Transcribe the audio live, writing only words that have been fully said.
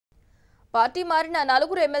Party మారిన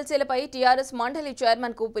నలుగురు ఎమ్మెల్సీలపై TRS మండలి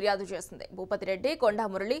చైర్మన్ కు ఫిర్యాదు చేసింది. భూపతి రెడ్డి, కొండా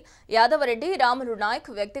మురళి, యాదవరెడ్డి, రాములు నాయక్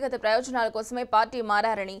వ్యక్తిగత ప్రయోజనాల కోసమే పార్టీ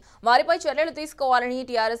మారారని, వారిపై చర్యలు తీసుకోవాలని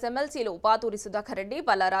టీఆర్ఎస్ ఎమ్మెల్సీలు పాతూరి సుధాకర్ రెడ్డి,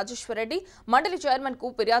 పల్లా రాజేశ్వర్ రెడ్డి మండలి చైర్మన్ కు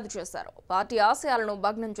ఫిర్యాదు చేశారు. పార్టీ ఆశయాలను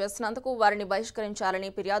భగ్నం చేసినందుకు వారిని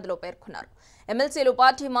బహిష్కరించాలని ఫిర్యాదులో పేర్కొన్నారు. ఎమ్మెల్సీలు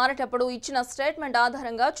పార్టీ మారేటప్పుడు ఇచ్చిన స్టేట్మెంట్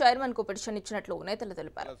ఆధారంగా చైర్మన్ కు పిటిషన్ ఇచ్చినట్లు నేతలు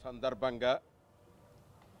తెలిపారు. సందర్భంగా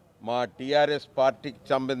మా టీఆర్ఎస్ పార్టీకి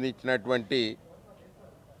సంబంధించినటువంటి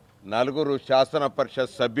నలుగురు శాసన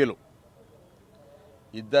పరిషత్ సభ్యులు,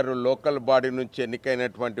 ఇద్దరు లోకల్ బాడీ నుంచి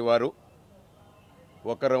ఎన్నికైనటువంటి వారు,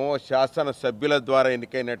 ఒకరేమో శాసన సభ్యుల ద్వారా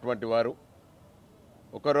ఎన్నికైనటువంటి వారు,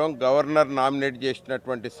 ఒకరేమో గవర్నర్ నామినేట్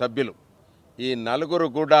చేసినటువంటి సభ్యులు. ఈ నలుగురు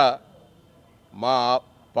కూడా మా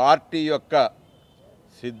పార్టీ యొక్క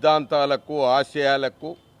సిద్ధాంతాలకు ఆశయాలకు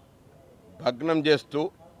భగ్నం చేస్తూ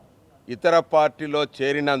ఇతర పార్టీలో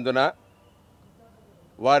చేరినందున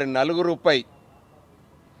వారి నలుగురుపై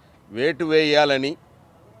వేటు వేయాలని,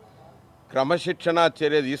 క్రమశిక్షణా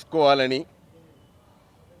చర్య తీసుకోవాలని,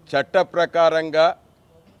 చట్ట ప్రకారంగా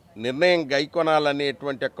నిర్ణయం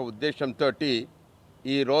గైకొనాలనేటువంటి ఒక ఉద్దేశంతో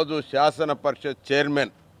ఈరోజు శాసన పరిషత్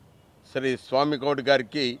చైర్మన్ శ్రీ స్వామి గౌడ్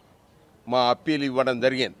గారికి మా అప్పీల్ ఇవ్వడం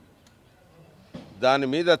జరిగింది. దాని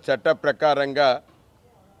మీద చట్ట ప్రకారంగా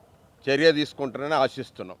చర్య తీసుకుంటారని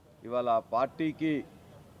ఆశిస్తున్నాం. ఇవాళ పార్టీకి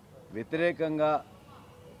వ్యతిరేకంగా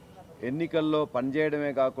ఎన్నికల్లో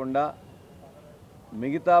పనిచేయడమే కాకుండా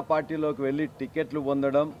మిగతా పార్టీలోకి వెళ్ళి టికెట్లు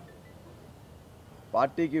పొందడం,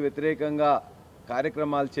 పార్టీకి వ్యతిరేకంగా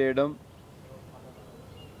కార్యక్రమాలు చేయడం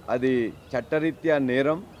అది చట్టరీత్యా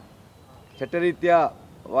నేరం. చట్టరీత్యా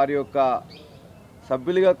వారి యొక్క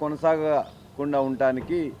సభ్యులుగా కొనసాగకుండా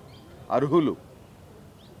ఉండటానికి అర్హులు.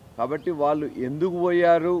 కాబట్టి వాళ్ళు ఎందుకు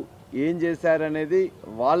పోయారు, ఏం చేశారనేది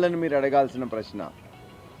వాళ్ళని మీరు అడగాల్సిన ప్రశ్న.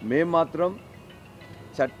 మేము మాత్రం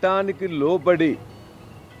చట్టానికి లోబడి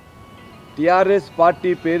టీఆర్ఎస్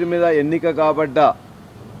పార్టీ పేరు మీద ఎన్నిక కాబడ్డ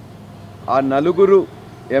ఆ నలుగురు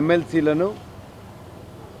ఎమ్మెల్సీలను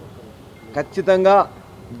ఖచ్చితంగా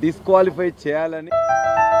డిస్క్వాలిఫై చేయాలని